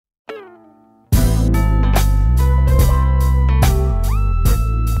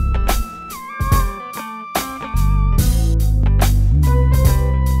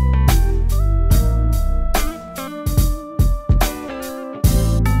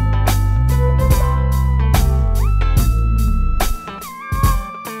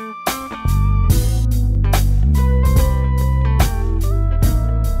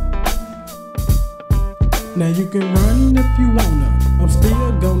can run if you wanna, I'm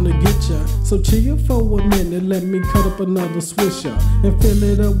still gonna get ya. So chill for a minute, let me cut up another swisher and fill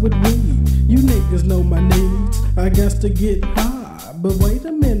it up with weed. You niggas know my needs, I got to get high. But wait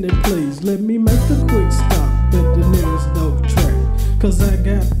a minute please, let me make a quick stop at the nearest dope track. Cause I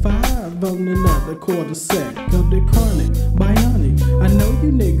got 5 on another quarter sack of the chronic bionic. I know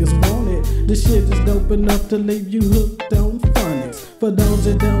you niggas want it. This shit is dope enough to leave you hooked on phonics. For those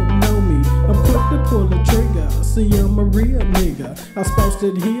that don't know me, I'm quick to pull the trigger. See, I'm a real nigga. I supposed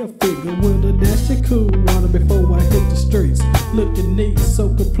to hear figure with a dash of cool water before I hit the streets. Looking neat, so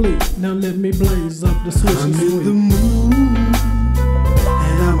complete. Now let me blaze up the switch. I'm in the mood,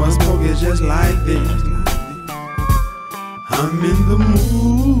 and I'ma smoke it just like this. I'm in the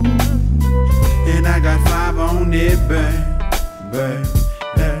mood, and I got 5 on it, babe.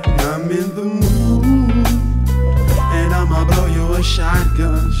 I'm in the mood, and I'ma blow you a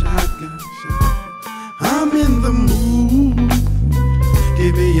shotgun. I'm in the mood,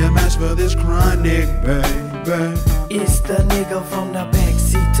 give me a match for this chronic, baby. It's the nigga from the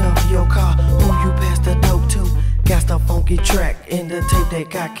backseat of your car who you pass the dope to. Got the funky track in the tape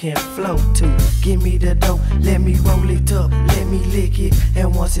that I can flow to. Give me the dope, let me roll it up, let me lick it.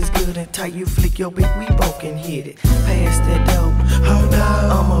 And once it's good and tight, you flick your bit, we both can hit it. Pass that dope, Hold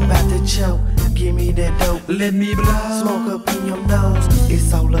up, I'm about to choke. Give me that dope, let me blow. smoke up in your nose.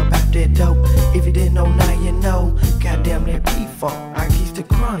 It's all about that dope. If you didn't know, now you know. Goddamn that P-Funk, I keep the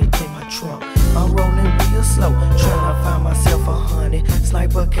chronic in my trunk. I'm rolling real slow, tryna find myself a honey.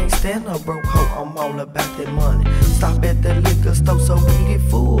 Sniper can't stand a broke hoe, I'm all about that money. Stop at the liquor store so we get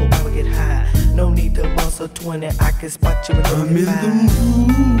full while we get high. No need to bust a 20, I can spot you in the I'm in the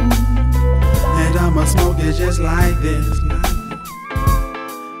mood, and I'ma smoke it just like this.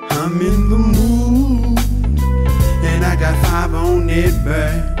 I'm in the mood, and I got 5 on it,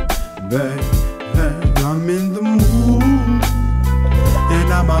 babe. I'm in the mood,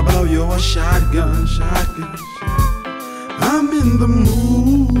 and I'ma blow you a shotgun. I'm in the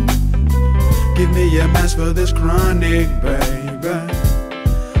mood, give me a match for this chronic, baby.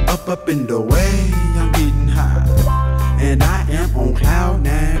 Up in the way, I'm getting high, and I am on cloud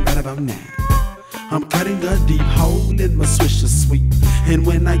 9, right about now. I'm cutting a deep hole in my swisher sweet, and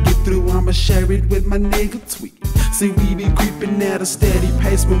when I get through, I'ma share it with my nigga Tweet. See, we be creeping at a steady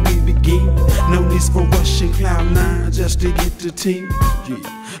pace when we begin. No need for rushing cloud 9 just to get the team. Yeah,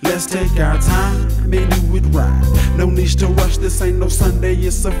 let's take our time and do it right. No need to rush, this ain't no Sunday,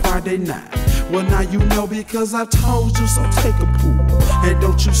 it's a Friday night. Well, now you know because I told you, so take a pull. And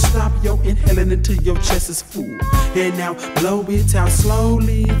don't you stop your inhaling until your chest is full. And now blow it out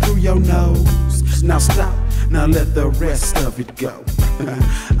slowly through your nose. Now stop, now let the rest of it go.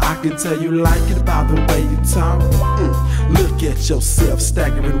 I can tell you like it by the way you talk. Look at yourself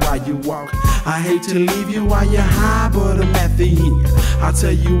staggering while you walk. I hate to leave you while you're high, but I'm at the end. I'll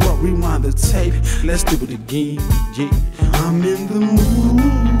tell you what, rewind the tape, let's do it again. Yeah, I'm in the mood,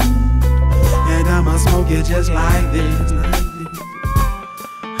 and I'ma smoke it just like this.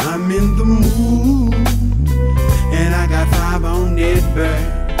 I'm in the mood, and I got 5 on it,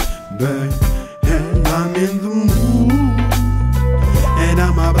 babe. I'm in the mood, and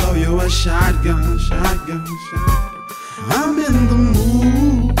I'ma blow you a shotgun. I'm in the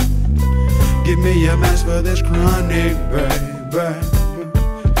mood, give me a match for this chronic, baby.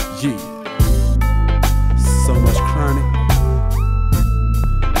 Yeah, so much chronic,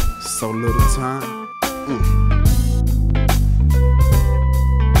 so little time.